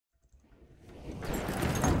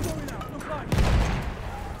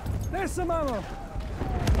We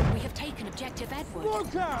have taken objective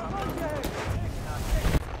Edward.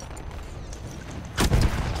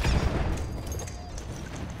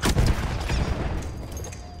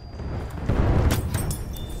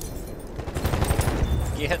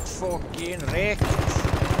 Get fucking wrecked!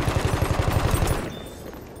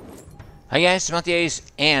 Hi guys, Svart,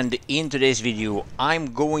 and in today's video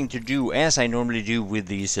I'm going to do as I normally do with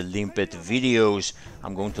these Limpet videos.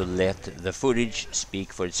 I'm going to let the footage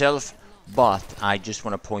speak for itself, but I just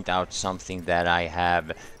want to point out something that I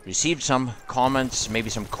have received some comments, maybe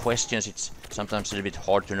some questions. It's sometimes a little bit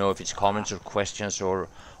hard to know if it's comments or questions or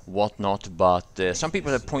whatnot, but some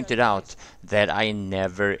people have pointed out that I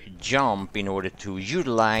never jump in order to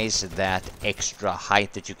utilize that extra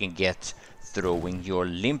height that you can get throwing your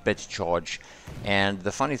limpet charge. And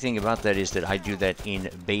the funny thing about that is that I do that in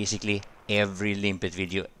basically every limpet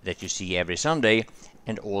video that you see every Sunday,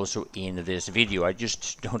 and also in this video. I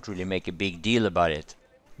just don't really make a big deal about it.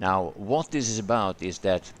 Now what this is about is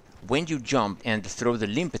that when you jump and throw the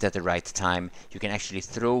limpet at the right time, you can actually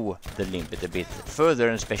throw the limpet a bit further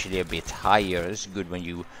and especially a bit higher. It's good when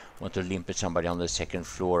you want to limpet somebody on the second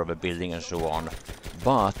floor of a building and so on.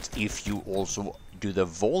 But if you also do the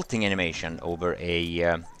vaulting animation over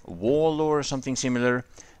a wall or something similar,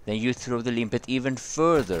 then you throw the limpet even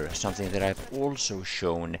further, something that I've also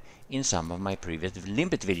shown in some of my previous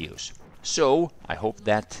limpet videos. So I hope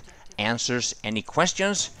that answers any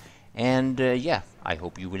questions, and yeah, I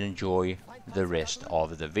hope you will enjoy the rest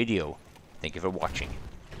of the video. Thank you for watching.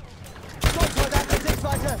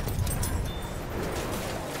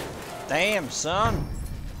 Damn, son!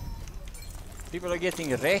 People are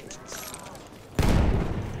getting wrecked.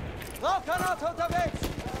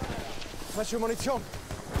 Munition.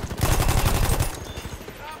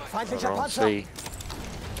 Feindlicher Panzer. See.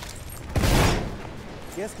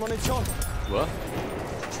 Hier ist Munition. What?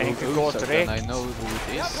 Take a So good then I wreck. know who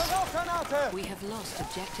it is. We have lost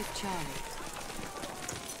objective Charlie.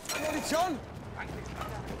 Munition.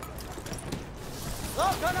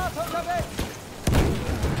 Rauchgranate unterwegs.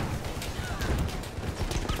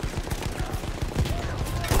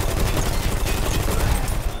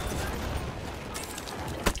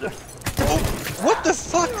 What the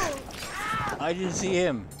fuck? I didn't see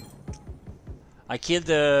him. I killed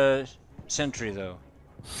the sentry though.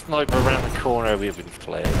 Sniper around the corner we've been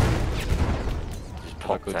playing. Just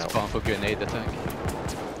popped Good out. spawn for grenade attack.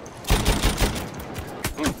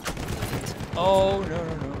 Oh no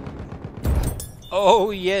no no. Oh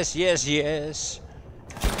yes yes yes.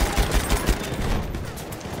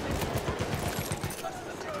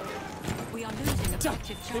 We are losing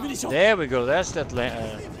objective Charlie. There we go. That's that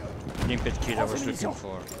limpet kid I was looking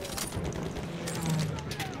for.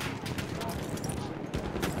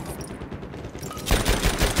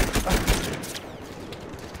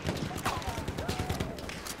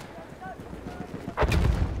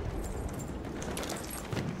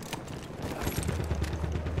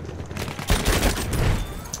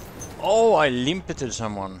 Oh, I limpeted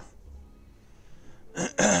someone.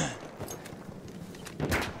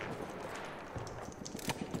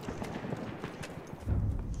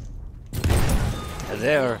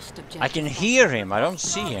 There. I can hear him. I don't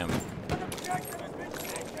see him.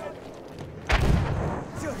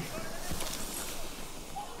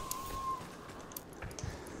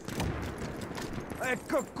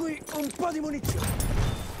 Ecco qui un po' di munizione.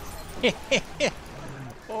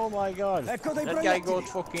 Oh my god. Ecco dei That guy proiettili. got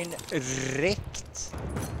fucking wrecked.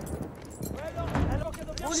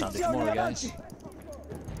 Sounded more, Munizioni guys. avanti.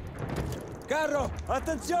 Carro,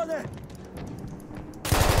 attenzione.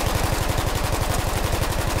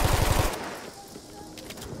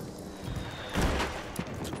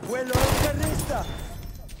 Quello è un carrista.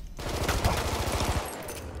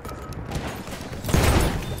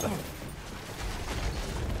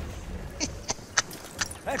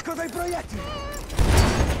 Ecco dei proiettili.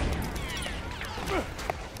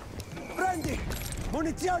 Prendi!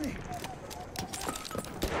 Munizioni!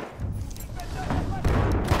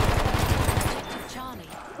 Charlie.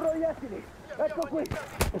 Proiettili! Ecco qui!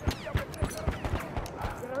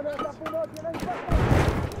 Granata fumogena in porta!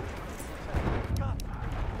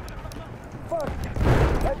 Forza!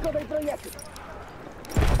 Ecco dei proiettili!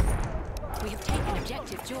 We have taken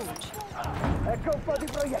objective George. Ecco un po' di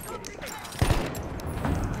proiettili!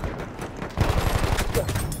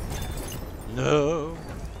 No.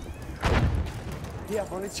 Via,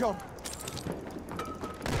 munizione!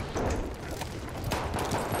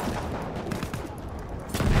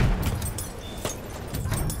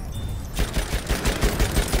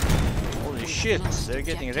 Holy shit, they're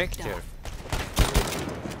getting wrecked here.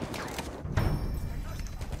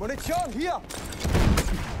 Munition, hier!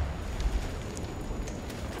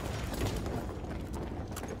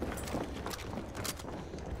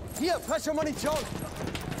 Hier, frische Munition.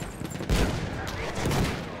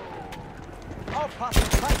 Aufpassen,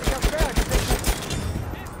 feindlicher Schwer gesichtet.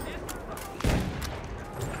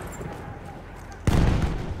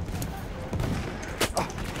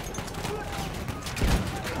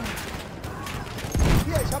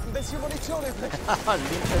 Hier, ich habe ein bisschen Munition übrig.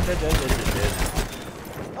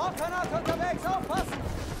 Aufhören, unterwegs, aufpassen.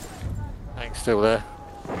 Tank's still there.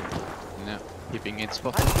 No, keeping it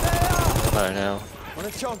spot. Oh no.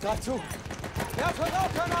 Munition, gerade zu. Ja,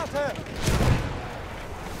 Granate.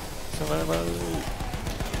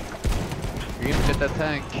 Limpet that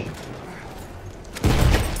tank.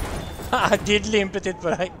 I did limpet it,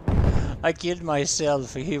 but I killed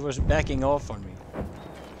myself. He was backing off on me.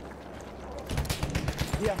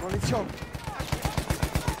 Hier, Munition.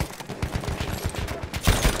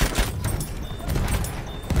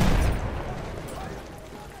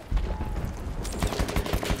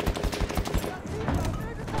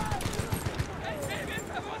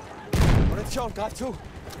 Munition, greif zu.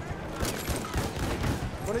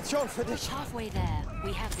 Munition für dich. Halfway there,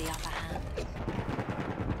 we have the upper hand.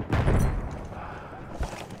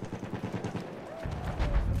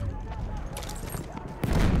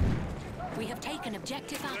 We have taken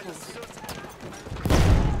objective apples.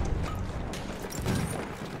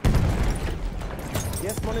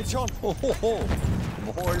 Hier ist Munition. Ho ho ho!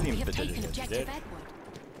 More We have limpet. taken objective Edward.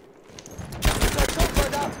 Station, voll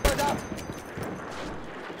da.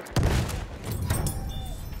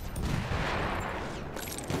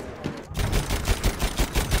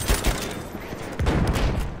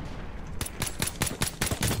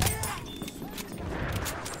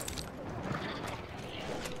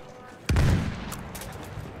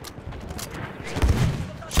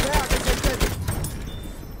 Schwer gesichtet.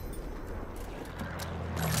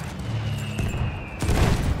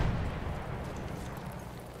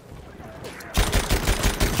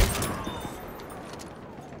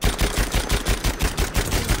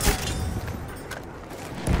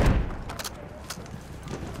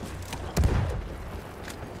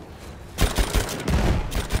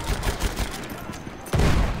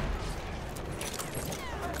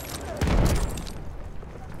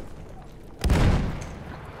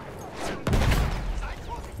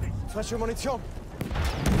 Frische Munition. We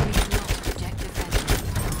have lost objective Edward.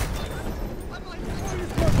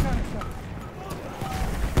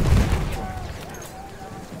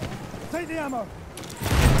 Take the ammo.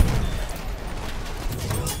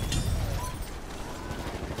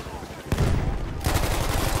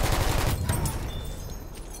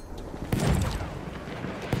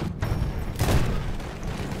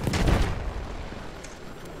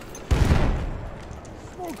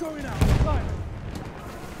 Smoke going out. Fire.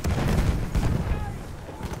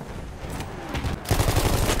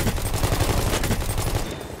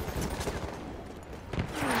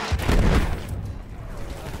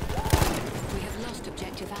 We have lost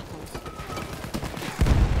objective apples.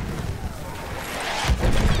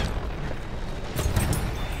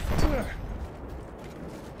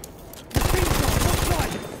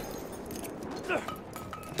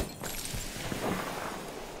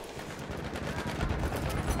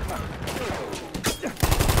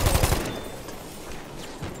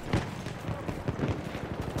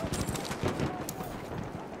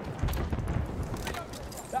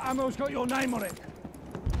 The ammo's got your name on it.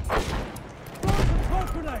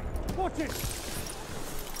 Smoke grenade. Watch it.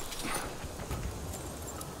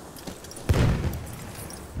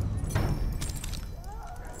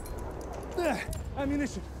 There.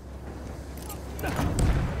 Ammunition.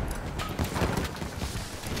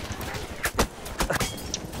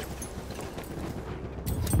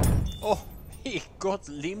 Oh, he got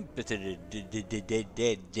limpeted.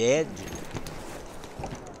 Dead.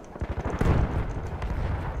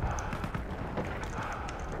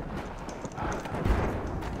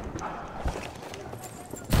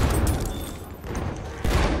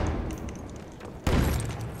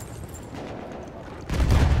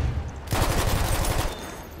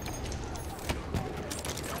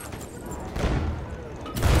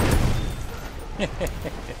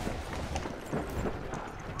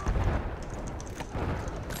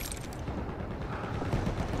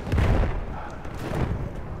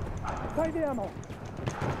 Take the ammo.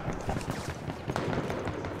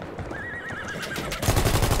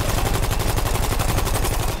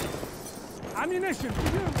 Ammunition for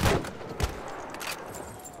you.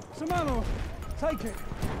 Some ammo. Take it.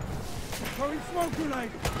 Throwing smoke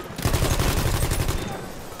grenade.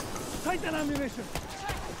 Take that ammunition.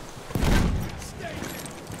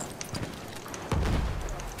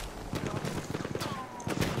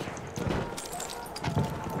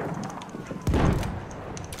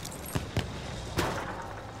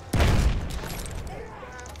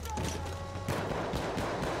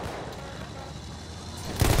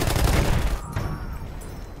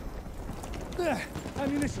 There,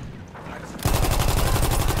 ammunition.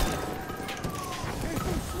 Here's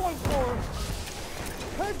some smoke for us.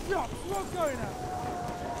 Heads up, smoke going out.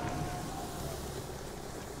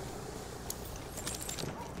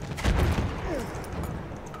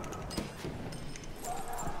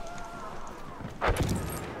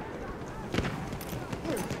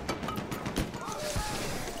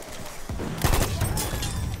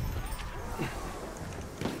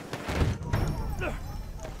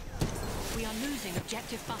 We are losing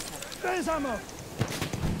objective butter. There's ammo.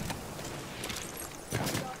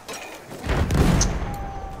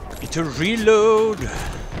 Need to reload.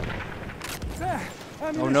 There,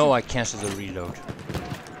 ammunition. Oh no, I canceled the reload.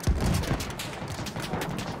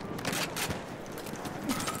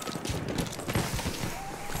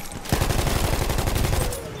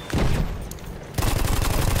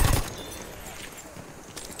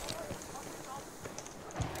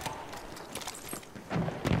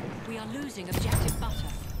 We are losing objective butter.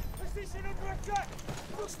 Position under attack.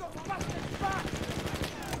 Looks like the bastard's back.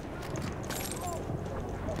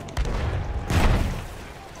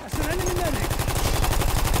 That's an enemy medic.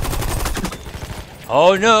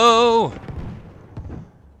 Oh no!